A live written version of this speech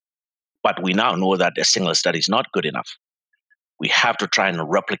But we now know that a single study is not good enough. We have to try and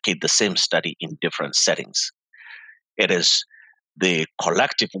replicate the same study in different settings. It is the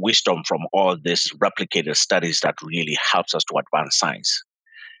collective wisdom from all these replicated studies that really helps us to advance science.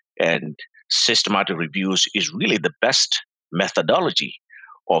 And systematic reviews is really the best methodology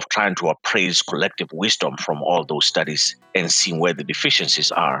of trying to appraise collective wisdom from all those studies and seeing where the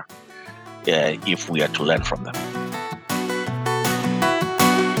deficiencies are if we are to learn from them.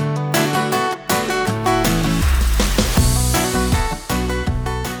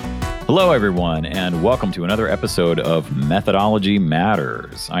 Hello, everyone, and welcome to another episode of Methodology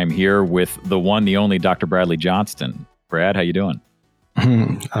Matters. I'm here with the one, the only Dr. Bradley Johnston. Brad, how you doing?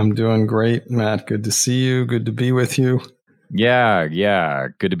 I'm doing great, Matt. Good to see you. Good to be with you. Yeah.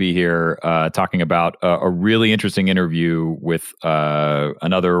 Good to be here talking about a really interesting interview with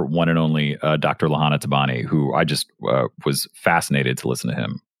another one and only Dr. Lahana Tabani, who I just was fascinated to listen to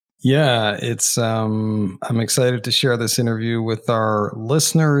him. Yeah, it's I'm excited to share this interview with our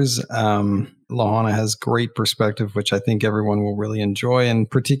listeners. Lahana has great perspective, which I think everyone will really enjoy. In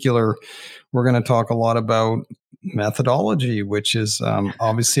particular, we're going to talk a lot about methodology, which is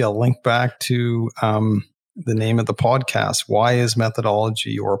obviously a link back to the name of the podcast. Why is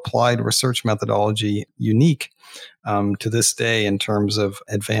methodology or applied research methodology unique to this day in terms of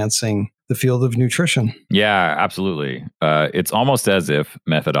advancing the field of nutrition? Yeah, absolutely. It's almost as if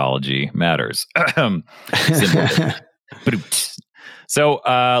methodology matters. So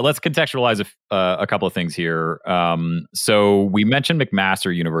let's contextualize a couple of things here. So we mentioned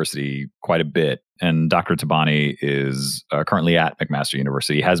McMaster University quite a bit, and Dr. Tabani is currently at McMaster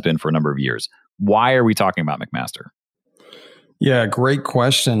University, has been for a number of years. Why are we talking about McMaster? Yeah, great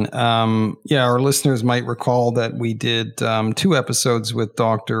question. Our listeners might recall that we did 2 episodes with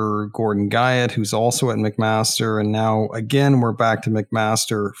Dr. Gordon Guyatt, who's also at McMaster. And now, again, we're back to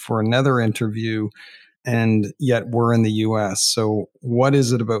McMaster for another interview, and yet we're in the U.S. So what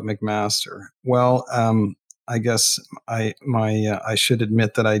is it about McMaster? Well, I guess I should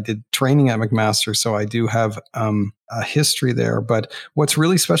admit that I did training at McMaster, so I do have a history there. But what's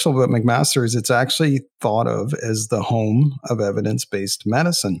really special about McMaster is it's actually thought of as the home of evidence-based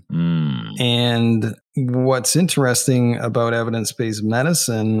medicine. And what's interesting about evidence-based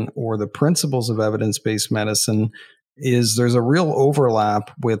medicine, or the principles of evidence-based medicine, is there's a real overlap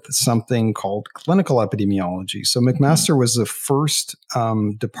with something called clinical epidemiology. So McMaster was the first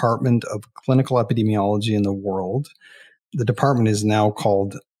department of clinical epidemiology in the world. The department is now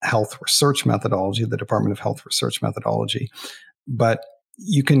called Health Research Methodology, the Department of Health Research Methodology. But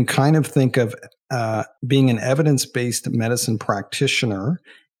you can kind of think of being an evidence-based medicine practitioner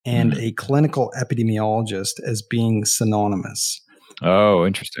and a clinical epidemiologist as being synonymous. Oh,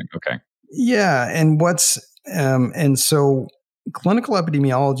 interesting. Okay. Yeah. And so clinical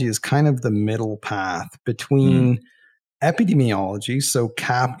epidemiology is kind of the middle path between epidemiology, so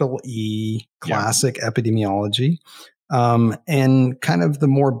capital E, classic epidemiology, and kind of the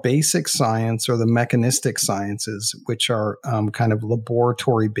more basic science or the mechanistic sciences, which are kind of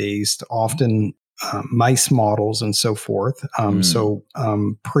laboratory based, often mice models and so forth. So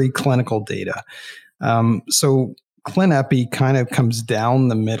preclinical data. So ClinEpi kind of comes down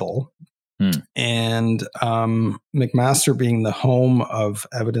the middle. And McMaster being the home of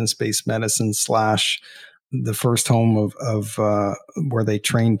evidence-based medicine / the first home of where they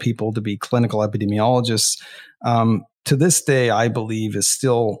train people to be clinical epidemiologists, to this day, I believe is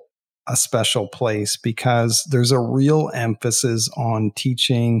still a special place because there's a real emphasis on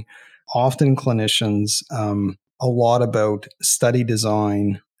teaching, often clinicians, a lot about study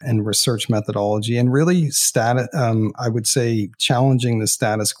design and research methodology, and really I would say challenging the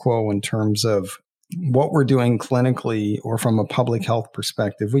status quo in terms of what we're doing clinically or from a public health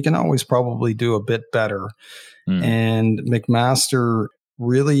perspective. We can always probably do a bit better. And McMaster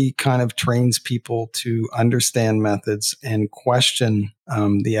really kind of trains people to understand methods and question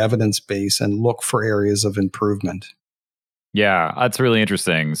the evidence base and look for areas of improvement. Yeah, that's really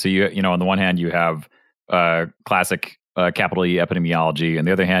interesting. So you know, on the one hand, you have classic capital E epidemiology. On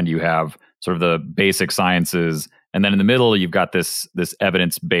the other hand, you have sort of the basic sciences. And then in the middle, you've got this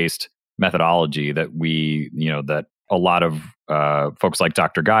evidence-based methodology that that a lot of folks like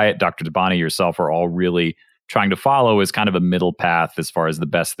Dr. Guyatt, Dr. Tabani, yourself are all really trying to follow as kind of a middle path as far as the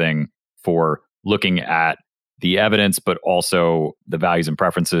best thing for looking at the evidence, but also the values and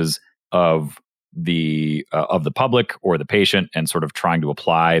preferences of the public or the patient, and sort of trying to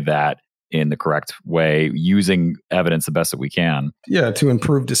apply that in the correct way, using evidence the best that we can. Yeah, to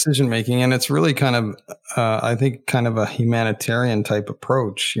improve decision making. And it's really kind of, I think, kind of a humanitarian type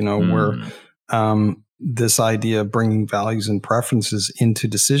approach, where this idea of bringing values and preferences into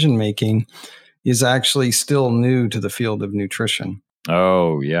decision making is actually still new to the field of nutrition.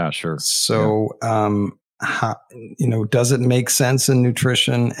 Oh, yeah, sure. So, does it make sense in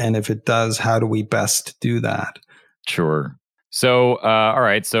nutrition? And if it does, how do we best do that? Sure. So, all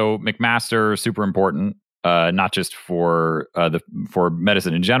right. So McMaster, super important, not just for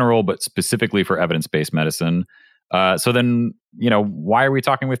medicine in general, but specifically for evidence-based medicine. So then, why are we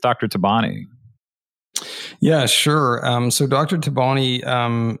talking with Dr. Tabani? Yeah, sure. So Dr. Tabani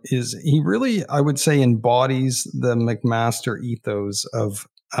he really, I would say, embodies the McMaster ethos of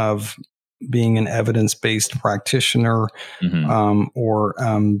being an evidence-based practitioner, or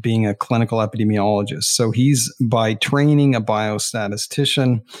being a clinical epidemiologist. So he's by training a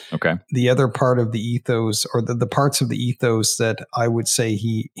biostatistician. Okay. The other part of the ethos, or the parts of the ethos that I would say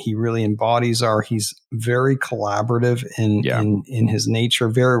he really embodies, are he's very collaborative in his nature,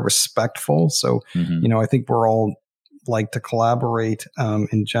 very respectful. So, I think we're all like to collaborate.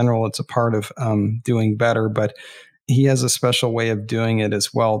 In general, it's a part of doing better, but he has a special way of doing it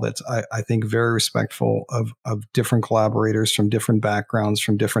as well that's, I think, very respectful of different collaborators from different backgrounds,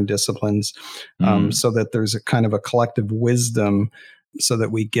 from different disciplines, so that there's a kind of a collective wisdom so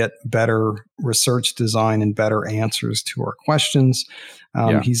that we get better research design and better answers to our questions.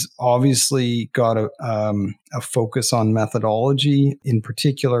 He's obviously got a focus on methodology. In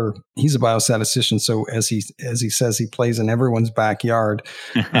particular, he's a biostatistician, so as he says, he plays in everyone's backyard.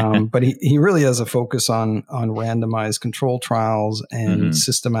 But he really has a focus on randomized control trials and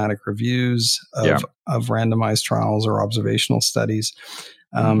systematic reviews of randomized trials or observational studies.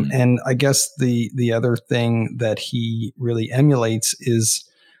 And I guess the other thing that he really emulates is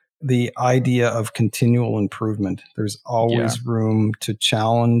the idea of continual improvement. There's always room to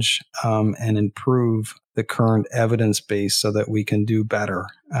challenge and improve the current evidence base so that we can do better.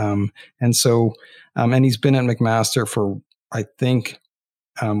 And he's been at McMaster for, I think,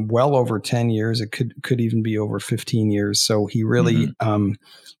 well over 10 years. It could even be over 15 years. So he really,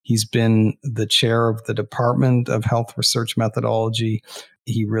 he's been the chair of the Department of Health Research Methodology.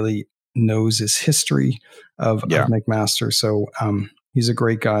 He really knows his history of McMaster. So he's a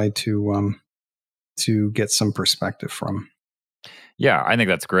great guy to get some perspective from. Yeah, I think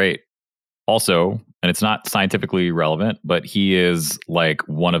that's great. Also, and it's not scientifically relevant, but he is like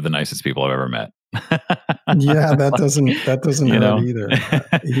one of the nicest people I've ever met. Yeah, that doesn't hurt either.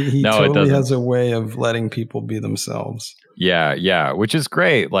 He totally has a way of letting people be themselves. Yeah, which is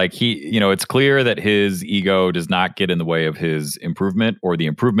great. Like it's clear that his ego does not get in the way of his improvement or the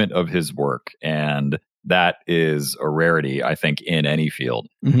improvement of his work. And that is a rarity, I think, in any field.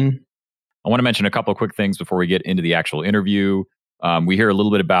 I want to mention a couple of quick things before we get into the actual interview. We hear a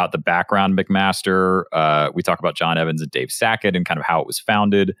little bit about the background of McMaster. We talk about John Evans and Dave Sackett and kind of how it was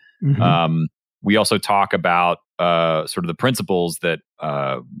founded. We also talk about sort of the principles that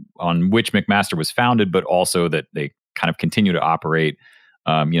on which McMaster was founded, but also that they kind of continue to operate.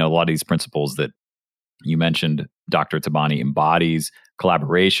 A lot of these principles that you mentioned, Dr. Tabani embodies: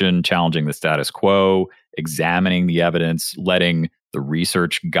 collaboration, challenging the status quo, examining the evidence, letting the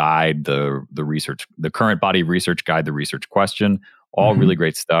research guide the current body of research guide the research question. All really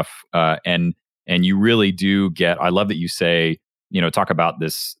great stuff. And you really do get, I love that you say, talk about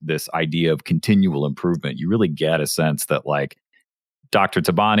this idea of continual improvement. You really get a sense that like Dr.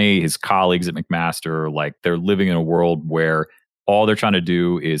 Tabani, his colleagues at McMaster, like they're living in a world where all they're trying to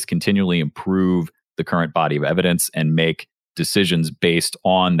do is continually improve the current body of evidence and make decisions based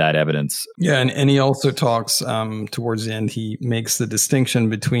on that evidence. Yeah, and he also talks towards the end, he makes the distinction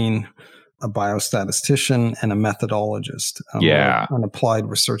between a biostatistician and a methodologist, an applied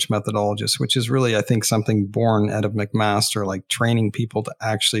research methodologist, which is really, I think, something born out of McMaster, like training people to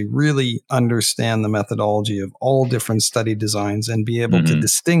actually really understand the methodology of all different study designs and be able to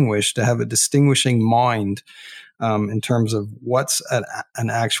distinguish, to have a distinguishing mind in terms of what's an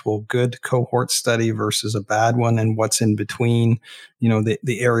actual good cohort study versus a bad one, and what's in between,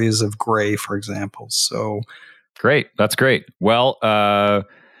 the areas of gray, for example. So great. That's great. Well,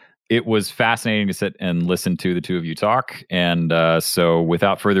 it was fascinating to sit and listen to the two of you talk. And so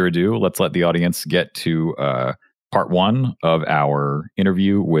without further ado, let's let the audience get to part one of our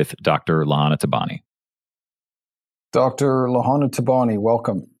interview with Dr. Lahana Tabani. Dr. Lahana Tabani,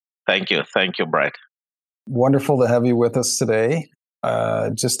 welcome. Thank you. Thank you, Brett. Wonderful to have you with us today.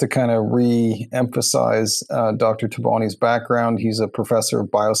 Just to kind of re-emphasize Dr. Tabani's background, he's a professor of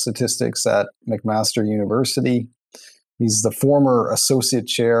biostatistics at McMaster University. He's the former associate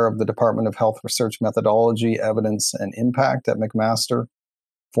chair of the Department of Health Research Methodology, Evidence, and Impact at McMaster,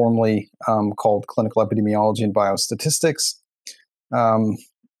 formerly called Clinical Epidemiology and Biostatistics.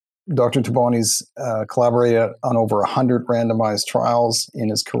 Dr. Tabani's collaborated on over 100 randomized trials in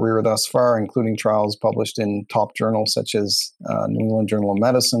his career thus far, including trials published in top journals such as New England Journal of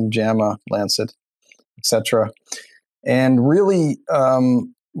Medicine, JAMA, Lancet, etc. And really,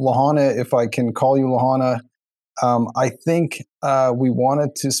 Lahana, if I can call you Lahana, I think we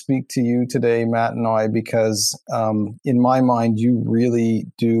wanted to speak to you today, Matt and I, because in my mind, you really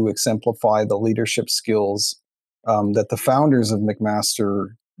do exemplify the leadership skills that the founders of McMaster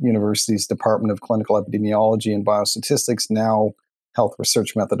University's Department of Clinical Epidemiology and Biostatistics, now Health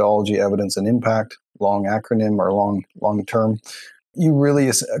Research Methodology, Evidence and Impact, long acronym or long term, you really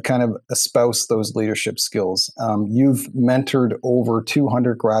kind of espouse those leadership skills. You've mentored over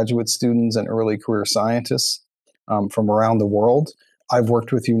 200 graduate students and early career scientists from around the world. I've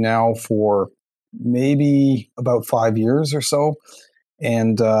worked with you now for maybe about 5 years or so,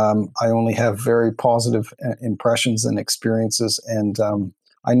 and I only have very positive impressions and experiences. And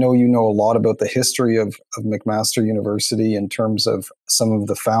I know you know a lot about the history of McMaster University in terms of some of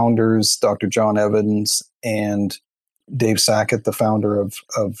the founders, Dr. John Evans and Dave Sackett, the founder of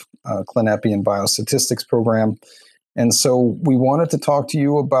ClinEpi and Biostatistics program. And so we wanted to talk to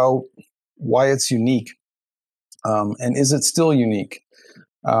you about why it's unique. And is it still unique?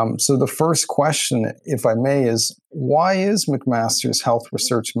 So the first question, if I may, is why is McMaster's Health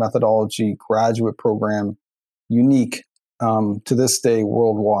Research Methodology graduate program unique to this day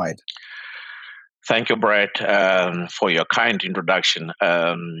worldwide? Thank you, Brett, for your kind introduction.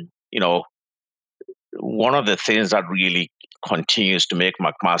 One of the things that really continues to make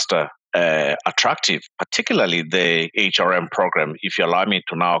McMaster attractive, particularly the HRM program, if you allow me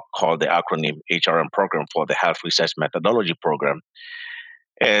to now call the acronym HRM program for the Health Research Methodology program,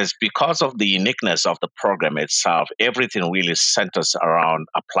 is because of the uniqueness of the program itself. Everything really centers around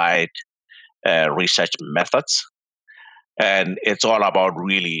applied research methods. And it's all about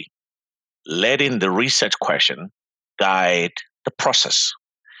really letting the research question guide the process.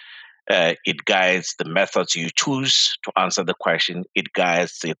 It guides the methods you choose to answer the question. It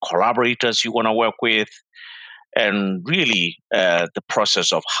guides the collaborators you want to work with, and really the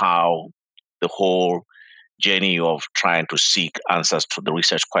process of how the whole journey of trying to seek answers to the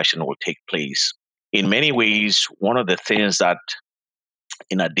research question will take place. In many ways, one of the things that,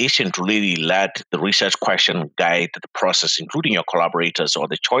 in addition to really let the research question guide the process, including your collaborators or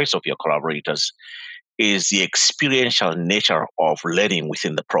the choice of your collaborators, is the experiential nature of learning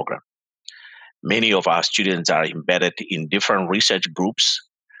within the program. Many of our students are embedded in different research groups,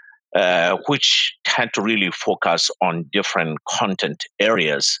 which tend to really focus on different content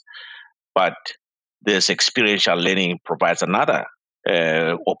areas. But this experiential learning provides another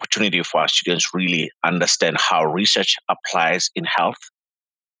opportunity for our students really understand how research applies in health.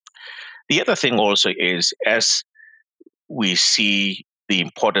 The other thing also is, as we see the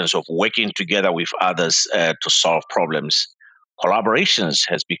importance of working together with others to solve problems, collaborations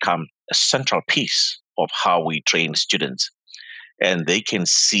has become a central piece of how we train students. And they can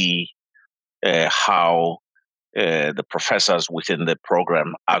see how the professors within the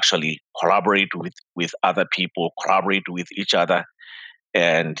program actually collaborate with other people, collaborate with each other,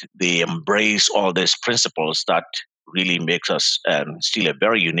 and they embrace all these principles that really makes us still a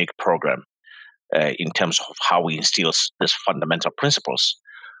very unique program in terms of how we instill these fundamental principles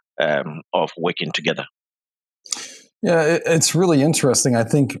of working together. Yeah, it's really interesting. I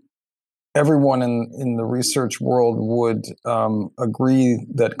think everyone in the research world would agree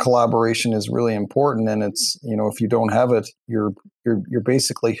that collaboration is really important, and it's, if you don't have it, you're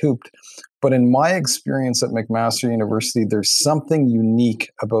basically hooped. But in my experience at McMaster University, there's something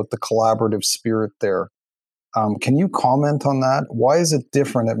unique about the collaborative spirit there. Can you comment on that? Why is it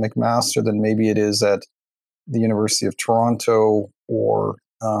different at McMaster than maybe it is at the University of Toronto or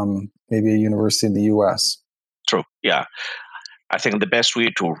maybe a university in the US? True, yeah. I think the best way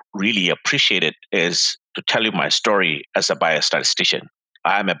to really appreciate it is to tell you my story as a biostatistician.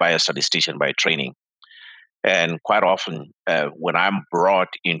 I'm a biostatistician by training. And quite often, when I'm brought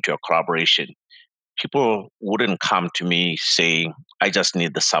into a collaboration, people wouldn't come to me saying, I just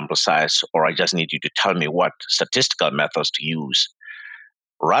need the sample size, or I just need you to tell me what statistical methods to use.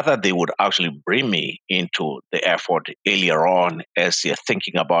 Rather, they would actually bring me into the effort earlier on as they're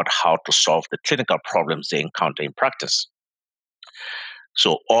thinking about how to solve the clinical problems they encounter in practice.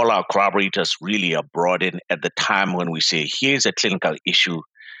 So all our collaborators really are brought in at the time when we say, here's a clinical issue,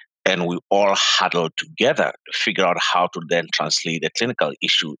 and we all huddle together to figure out how to then translate a clinical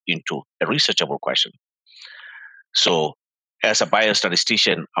issue into a researchable question. So as a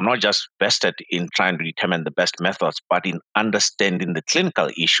biostatistician, I'm not just vested in trying to determine the best methods, but in understanding the clinical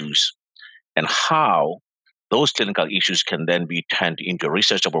issues and how those clinical issues can then be turned into a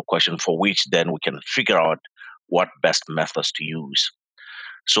researchable question for which then we can figure out what best methods to use.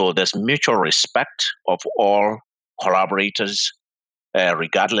 So there's mutual respect of all collaborators,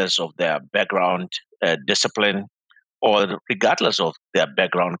 regardless of their background, discipline, or regardless of their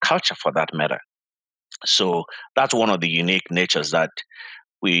background culture for that matter. So that's one of the unique natures, that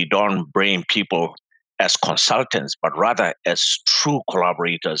we don't bring people as consultants, but rather as true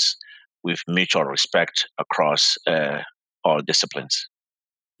collaborators with mutual respect across all disciplines.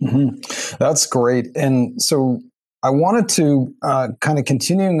 Mm-hmm. That's great. And so I wanted to kind of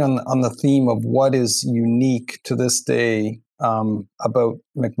continuing on the theme of what is unique to this day about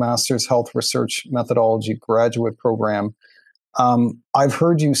McMaster's Health Research Methodology graduate program. I've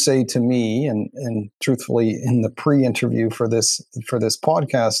heard you say to me, and truthfully, in the pre-interview for this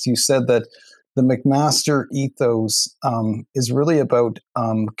podcast, you said that the McMaster ethos is really about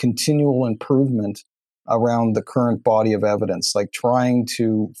continual improvement around the current body of evidence, like trying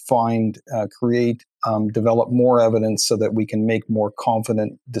to find, create, develop more evidence so that we can make more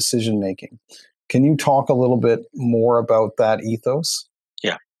confident decision making. Can you talk a little bit more about that ethos?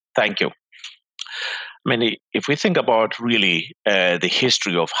 Yeah, thank you. I mean, if we think about really the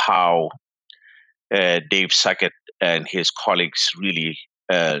history of how Dave Sackett and his colleagues really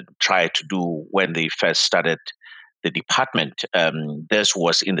tried to do when they first started the department, this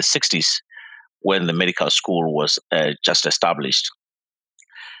was in the 60s when the medical school was just established.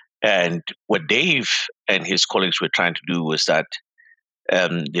 And what Dave and his colleagues were trying to do was that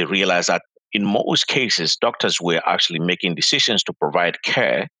they realized that in most cases, doctors were actually making decisions to provide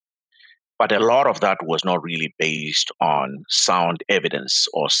care, but a lot of that was not really based on sound evidence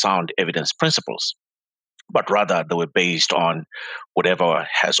or sound evidence principles, but rather they were based on whatever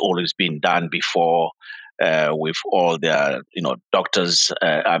has always been done before, with all their, doctors,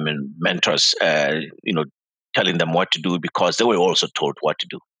 mentors, telling them what to do because they were also told what to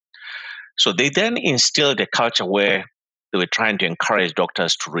do. So they then instilled a culture where they were trying to encourage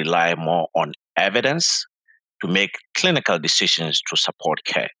doctors to rely more on evidence to make clinical decisions to support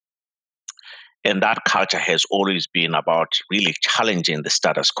care. And that culture has always been about really challenging the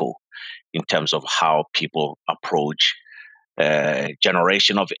status quo in terms of how people approach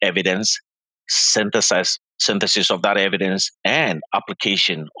generation of evidence, synthesis of that evidence, and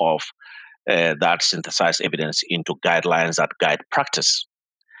application of that synthesized evidence into guidelines that guide practice.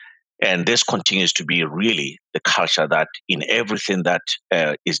 And this continues to be really the culture that in everything that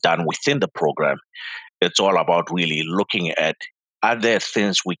is done within the program, it's all about really looking at, are there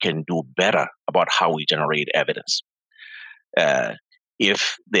things we can do better about how we generate evidence?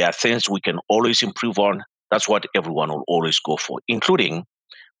 If there are things we can always improve on, that's what everyone will always go for, including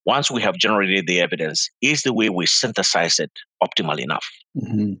once we have generated the evidence, is the way we synthesize it optimal enough?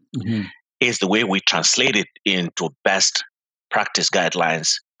 Mm-hmm. Mm-hmm. Is the way we translate it into best practice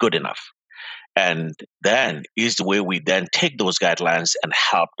guidelines good enough? And then is the way we then take those guidelines and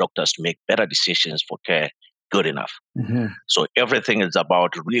help doctors to make better decisions for care good enough? Mm-hmm. So everything is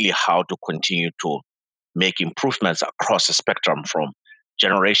about really how to continue to make improvements across the spectrum from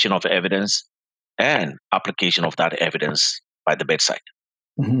generation of evidence and application of that evidence by the bedside.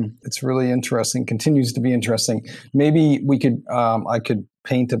 Mm-hmm. It's really interesting, continues to be interesting. Maybe we could, I could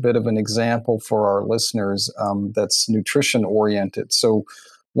paint a bit of an example for our listeners that's nutrition oriented. So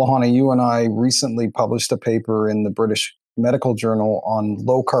Lahana, you and I recently published a paper in the British Medical Journal on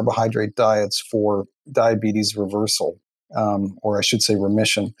low carbohydrate diets for diabetes reversal, or I should say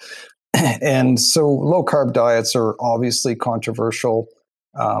remission. And so low carb diets are obviously controversial.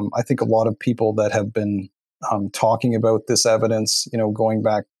 I think a lot of people that have been talking about this evidence, going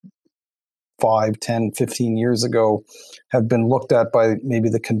back 5, 10, 15 years ago, have been looked at by maybe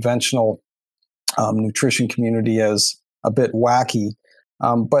the conventional nutrition community as a bit wacky.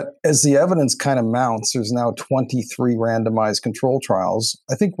 But as the evidence kind of mounts, there's now 23 randomized control trials.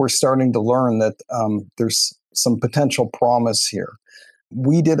 I think we're starting to learn that there's some potential promise here.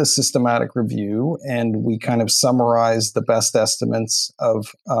 We did a systematic review and we kind of summarized the best estimates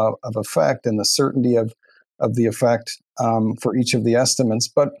of effect and the certainty of the effect for each of the estimates.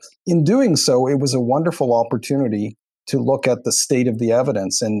 But in doing so, it was a wonderful opportunity to look at the state of the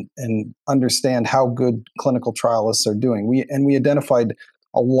evidence and understand how good clinical trialists are doing. We identified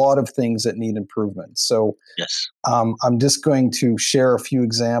a lot of things that need improvement. So yes, I'm just going to share a few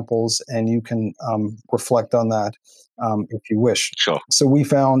examples and you can reflect on that if you wish. Sure. So we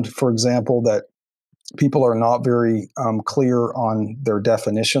found, for example, that people are not very clear on their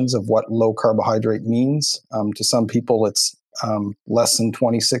definitions of what low carbohydrate means. To some people, it's less than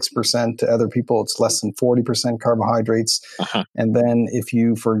 26%. To other people, it's less than 40% carbohydrates. Uh-huh. And then if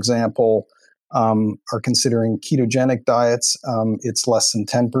you, for example, are considering ketogenic diets. It's less than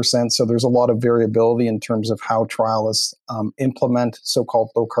 10%. So there's a lot of variability in terms of how trialists implement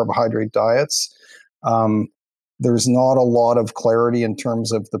so-called low carbohydrate diets. There's not a lot of clarity in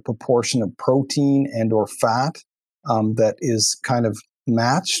terms of the proportion of protein and or fat that is kind of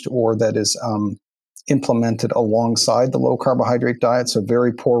matched or that is implemented alongside the low carbohydrate diet. So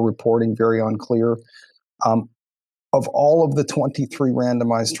very poor reporting, very unclear. Of all of the 23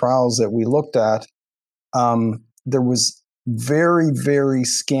 randomized trials that we looked at, there was very, very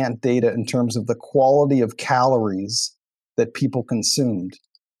scant data in terms of the quality of calories that people consumed.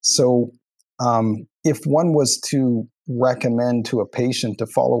 So if one was to recommend to a patient to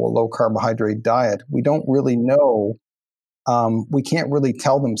follow a low carbohydrate diet, we don't really know. We can't really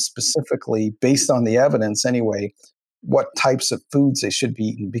tell them specifically, based on the evidence anyway, what types of foods they should be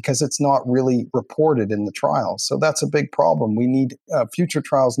eating, because it's not really reported in the trial. So that's a big problem. We need future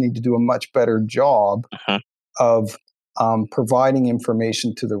trials need to do a much better job of providing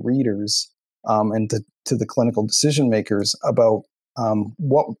information to the readers and to the clinical decision makers about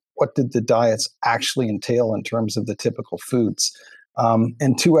what did the diets actually entail in terms of the typical foods.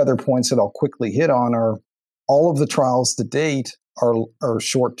 And two other points that I'll quickly hit on are all of the trials to date are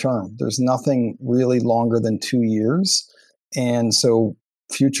short term. There's nothing really longer than 2 years. And so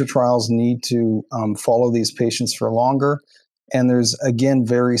future trials need to follow these patients for longer. And there's, again,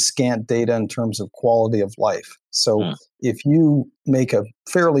 very scant data in terms of quality of life. So if you make a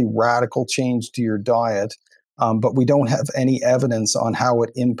fairly radical change to your diet, but we don't have any evidence on how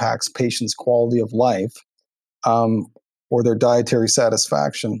it impacts patients' quality of life or their dietary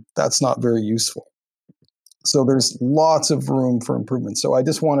satisfaction, that's not very useful. So there's lots of room for improvement. So I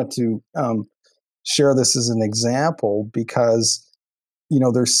just wanted to share this as an example because, you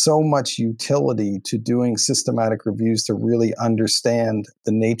know, there's so much utility to doing systematic reviews to really understand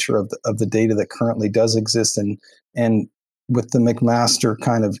the nature of the data that currently does exist, and with the McMaster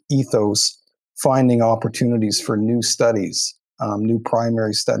kind of ethos, finding opportunities for new studies, new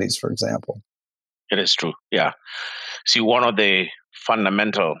primary studies, for example. It is true. Yeah. See, one of the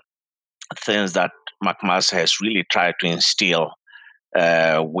fundamental things that McMaster has really tried to instill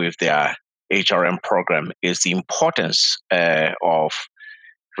with their HRM program is the importance of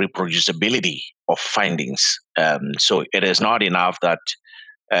reproducibility of findings. So it is not enough that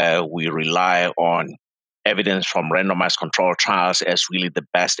we rely on evidence from randomized controlled trials as really the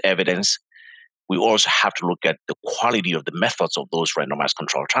best evidence. We also have to look at the quality of the methods of those randomized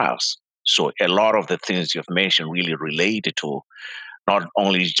controlled trials. So a lot of the things you've mentioned really related to not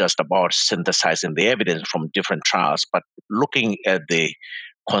only just about synthesizing the evidence from different trials, but looking at the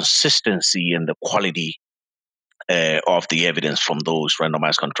consistency and the quality of the evidence from those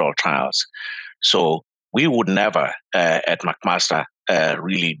randomized controlled trials. So we would never at McMaster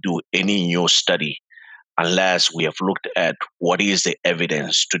really do any new study unless we have looked at what is the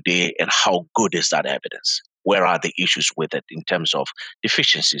evidence today and how good is that evidence. Where are the issues with it in terms of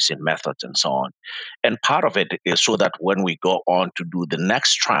deficiencies in methods and so on? And part of it is so that when we go on to do the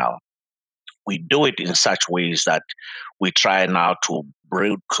next trial, we do it in such ways that we try now to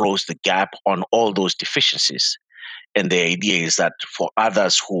close the gap on all those deficiencies. And the idea is that for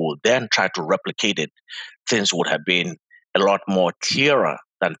others who then try to replicate it, things would have been a lot more clearer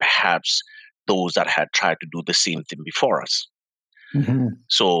than perhaps those that had tried to do the same thing before us. Mm-hmm.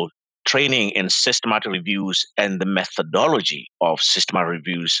 So training in systematic reviews and the methodology of systematic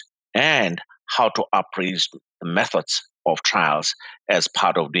reviews and how to appraise the methods of trials as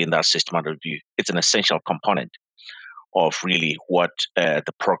part of doing that systematic review, it's an essential component of really what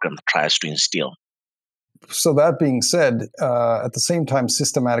the program tries to instill. So that being said, at the same time,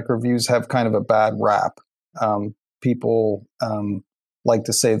 systematic reviews have kind of a bad rap. People like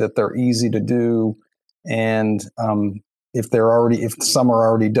to say that they're easy to do, and if some are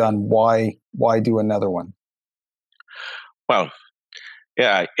already done, why do another one? Well,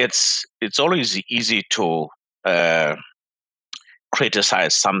 yeah, it's always easy to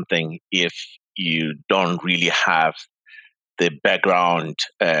criticize something if you don't really have the background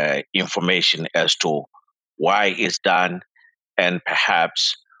information as to why it's done and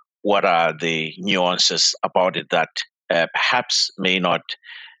perhaps what are the nuances about it that perhaps may not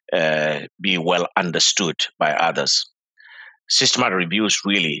be well understood by others. Systematic reviews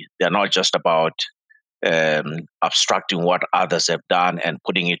really, they're not just about abstracting what others have done and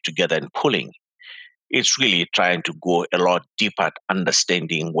putting it together and pulling. It's really trying to go a lot deeper at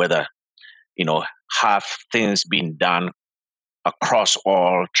understanding whether, have things been done across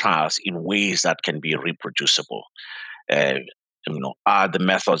all trials in ways that can be reproducible. Are the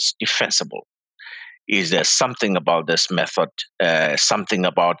methods defensible? is there something about this method, something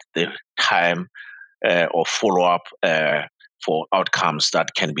about the time or follow-up for outcomes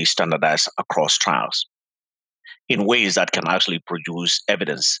that can be standardized across trials in ways that can actually produce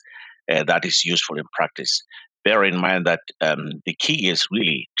evidence that is useful in practice. Bear in mind that the key is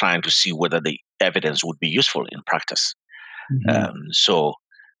really trying to see whether the evidence would be useful in practice. So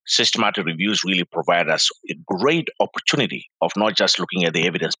systematic reviews really provide us a great opportunity of not just looking at the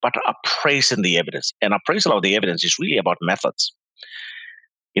evidence, but appraising the evidence. And appraisal of the evidence is really about methods.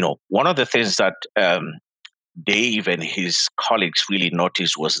 One of the things that Dave and his colleagues really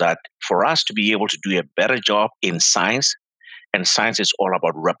noticed was that for us to be able to do a better job in science, and science is all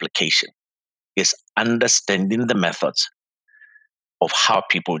about replication, is understanding the methods of how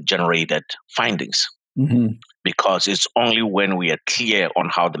people generated findings. Because it's only when we are clear on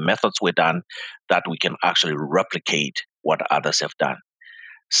how the methods were done that we can actually replicate what others have done.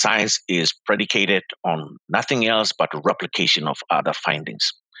 Science is predicated on nothing else but replication of other findings.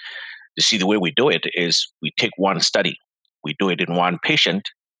 You see, the way we do it is we take one study, we do it in one patient,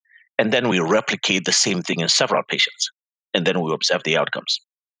 and then we replicate the same thing in several patients, and then we observe the outcomes.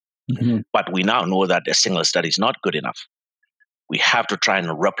 But we now know that a single study is not good enough. We have to try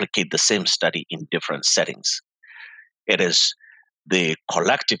and replicate the same study in different settings. It is the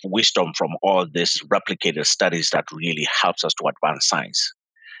collective wisdom from all these replicated studies that really helps us to advance science.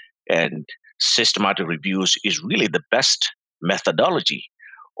 And systematic reviews is really the best methodology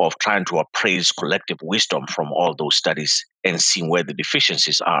of trying to appraise collective wisdom from all those studies and seeing where the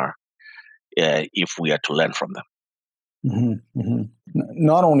deficiencies are if we are to learn from them.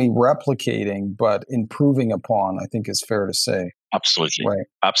 Not only replicating, but improving upon, I think is fair to say. Absolutely. Right.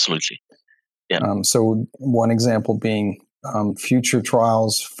 Absolutely. Yeah. So one example being future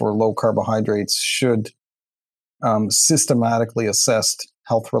trials for low carbohydrates should systematically assess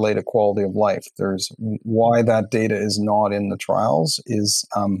health-related quality of life. There's why that data is not in the trials is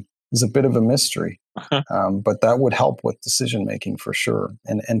a bit of a mystery, but that would help with decision making for sure,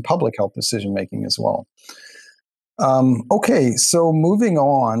 and public health decision making as well. Okay, so moving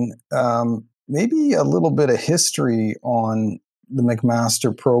on, maybe a little bit of history on the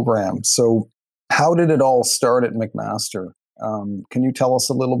McMaster program. So, how did it all start at McMaster? Can you tell us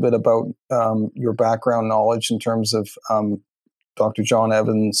a little bit about your background knowledge in terms of Dr. John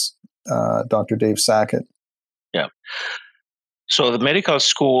Evans, Dr. Dave Sackett? Yeah. So the medical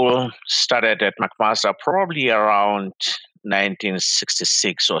school started at McMaster probably around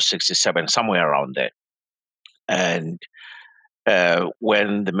 1966 or 67, somewhere around there. And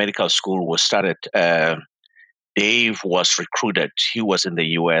when the medical school was started, Dave was recruited. He was in the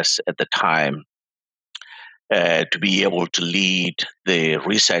US at the time to be able to lead the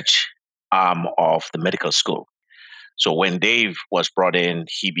research arm of the medical school. So when Dave was brought in,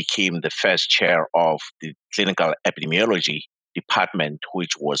 he became the first chair of the clinical epidemiology department,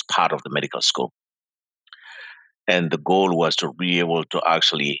 which was part of the medical school. And the goal was to be able to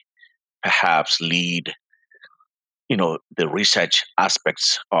actually perhaps lead, the research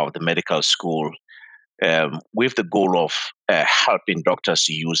aspects of the medical school with the goal of helping doctors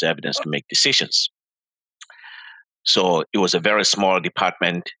to use evidence to make decisions. So it was a very small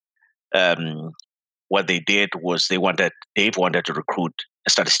department. What they did was Dave wanted to recruit a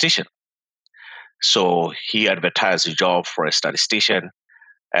statistician. So he advertised a job for a statistician,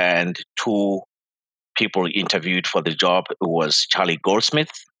 and two people interviewed for the job. It was Charlie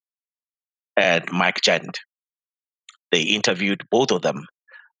Goldsmith and Mike Gent. They interviewed both of them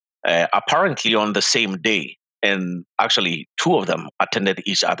apparently on the same day, and actually two of them attended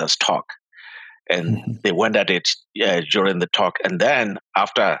each other's talk. And they went at it during the talk. And then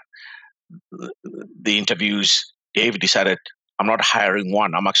after the interviews, Dave decided, I'm not hiring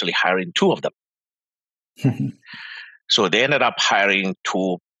one, I'm actually hiring two of them. So they ended up hiring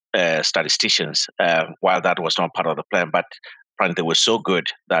two statisticians while that was not part of the plan. But apparently they were so good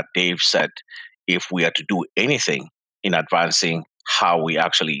that Dave said, if we are to do anything in advancing how we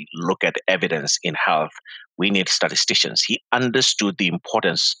actually look at evidence in health, we need statisticians. He understood the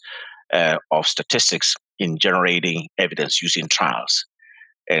importance of statistics in generating evidence using trials,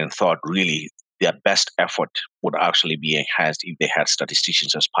 and thought really their best effort would actually be enhanced if they had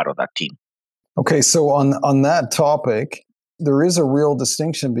statisticians as part of that team. Okay, so on that topic, there is a real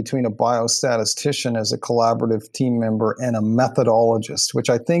distinction between a biostatistician as a collaborative team member and a methodologist, which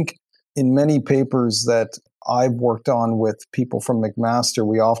I think in many papers that I've worked on with people from McMaster,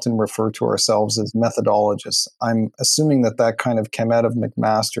 we often refer to ourselves as methodologists. I'm assuming that kind of came out of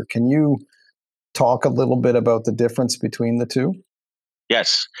McMaster. Can you talk a little bit about the difference between the two?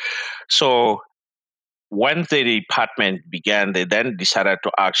 Yes. So when the department began, they then decided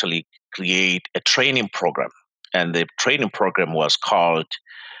to actually create a training program. And the training program was called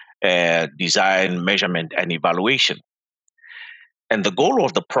Design, Measurement, and Evaluation. And the goal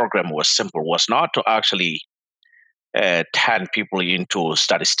of the program was simple, was not to actually turn people into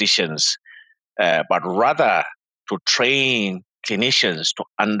statisticians, but rather to train clinicians to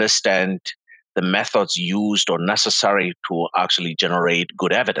understand the methods used or necessary to actually generate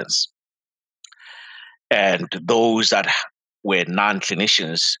good evidence. And those that were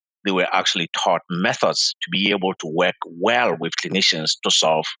non-clinicians, they were actually taught methods to be able to work well with clinicians to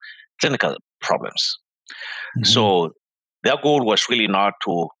solve clinical problems. Mm-hmm. So their goal was really not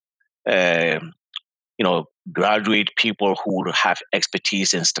to, graduate people who would have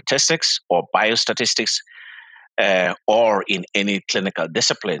expertise in statistics or biostatistics or in any clinical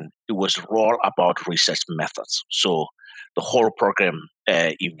discipline. It was all about research methods. So the whole program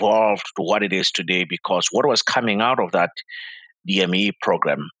evolved to what it is today, because what was coming out of that DME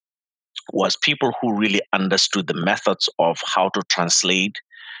program was people who really understood the methods of how to translate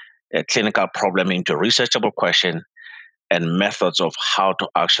a clinical problem into a researchable question, and methods of how to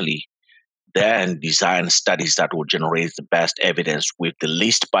actually then design studies that will generate the best evidence with the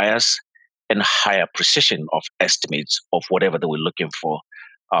least bias and higher precision of estimates of whatever they were looking for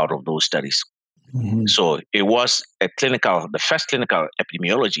out of those studies. Mm-hmm. So it was the first clinical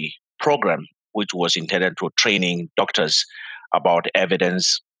epidemiology program, which was intended to training doctors about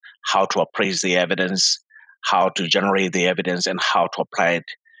evidence, how to appraise the evidence, how to generate the evidence, and how to apply it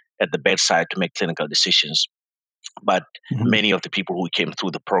at the bedside to make clinical decisions. But many of the people who came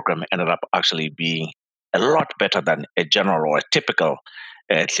through the program ended up actually being a lot better than a general or a typical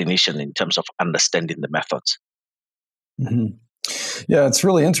clinician in terms of understanding the methods. Mm-hmm. Yeah, it's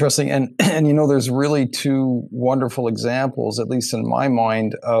really interesting. And there's really two wonderful examples, at least in my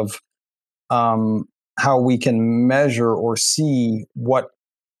mind, of how we can measure or see what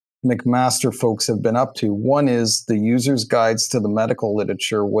McMaster folks have been up to. One is the User's Guides to the Medical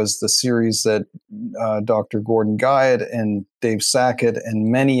Literature, was the series that Dr. Gordon Guyatt and Dave Sackett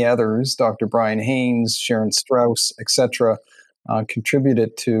and many others, Dr. Brian Haynes, Sharon Strauss, etc.,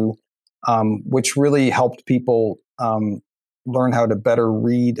 contributed to, which really helped people learn how to better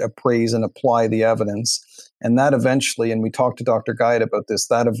read, appraise, and apply the evidence. And that eventually, and we talked to Dr. Guyatt about this,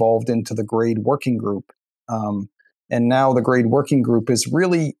 that evolved into the GRADE Working Group. And now the GRADE Working Group is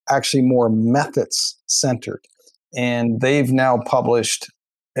really actually more methods centered. And they've now published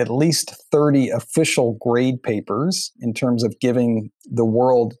at least 30 official GRADE papers in terms of giving the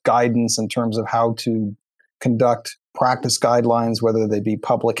world guidance in terms of how to conduct practice guidelines, whether they be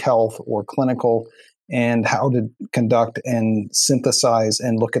public health or clinical, and how to conduct and synthesize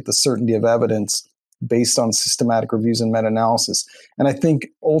and look at the certainty of evidence based on systematic reviews and meta-analysis. And I think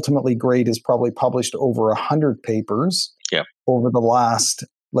ultimately GRADE has probably published over 100 papers over the last,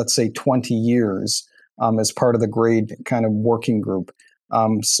 let's say, 20 years as part of the GRADE kind of working group.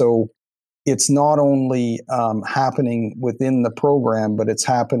 So it's not only happening within the program, but it's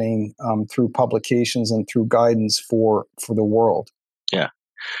happening through publications and through guidance for the world. Yeah.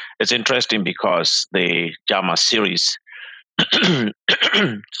 It's interesting because the JAMA series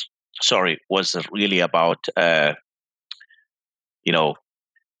was really about,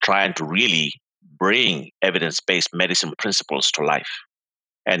 trying to really bring evidence-based medicine principles to life.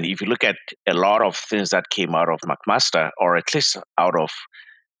 And if you look at a lot of things that came out of McMaster, or at least out of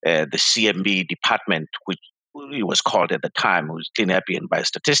the CMB department, which it was called at the time, it was Clean Epi and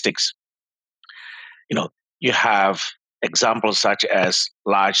Biostatistics, you have examples such as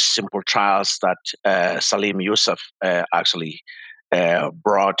large, simple trials that Salim Youssef actually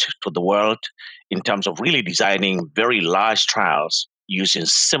brought to the world in terms of really designing very large trials using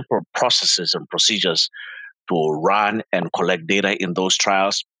simple processes and procedures to run and collect data in those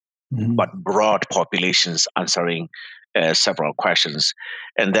trials, but broad populations answering several questions.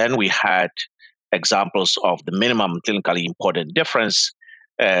 And then we had examples of the minimum clinically important difference,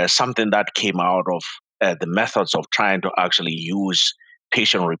 something that came out of the methods of trying to actually use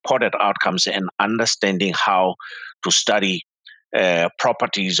patient-reported outcomes and understanding how to study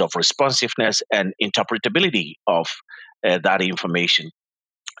properties of responsiveness and interpretability of that information.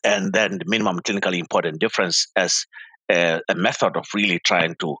 And then the minimum clinically important difference as a method of really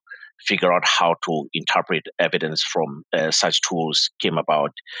trying to figure out how to interpret evidence from such tools came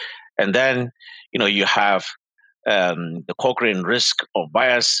about. And then, you have the Cochrane risk of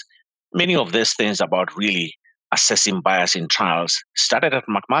bias. Many of these things about really assessing bias in trials started at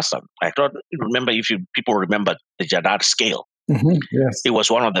McMaster. Remember, people remember the Jadad scale. Yes. It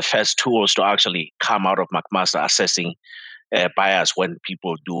was one of the first tools to actually come out of McMaster assessing bias when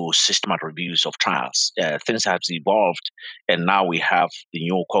people do systematic reviews of trials. Things have evolved, and now we have the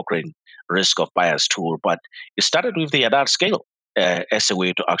new Cochrane risk of bias tool, but it started with the Haddad scale as a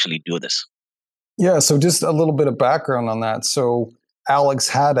way to actually do this. Yeah, so just a little bit of background on that. So Alex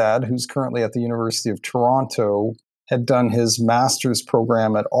Haddad, who's currently at the University of Toronto, had done his master's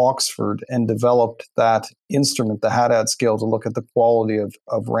program at Oxford and developed that instrument, the Haddad scale, to look at the quality of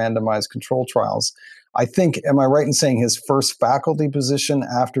randomized control trials. I think, am I right in saying his first faculty position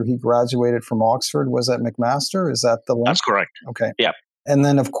after he graduated from Oxford was at McMaster? Is that the one? That's correct. Okay. Yeah. And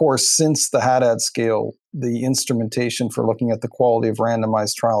then, of course, since the Haddad scale, the instrumentation for looking at the quality of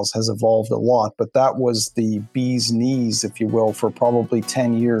randomized trials has evolved a lot. But that was the bee's knees, if you will, for probably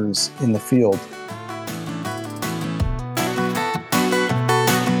 10 years in the field.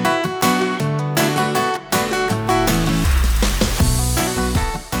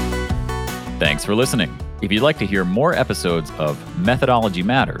 Thanks for listening. If you'd like to hear more episodes of Methodology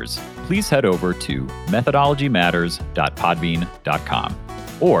Matters, please head over to methodologymatters.podbean.com.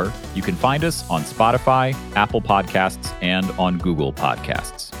 Or you can find us on Spotify, Apple Podcasts, and on Google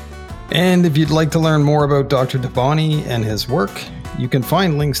Podcasts. And if you'd like to learn more about Dr. Dabani and his work, you can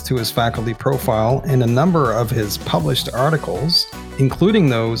find links to his faculty profile and a number of his published articles, including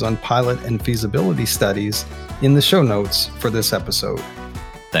those on pilot and feasibility studies, in the show notes for this episode.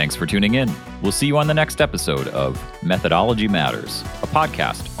 Thanks for tuning in. We'll see you on the next episode of Methodology Matters, a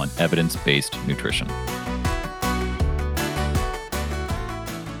podcast on evidence-based nutrition.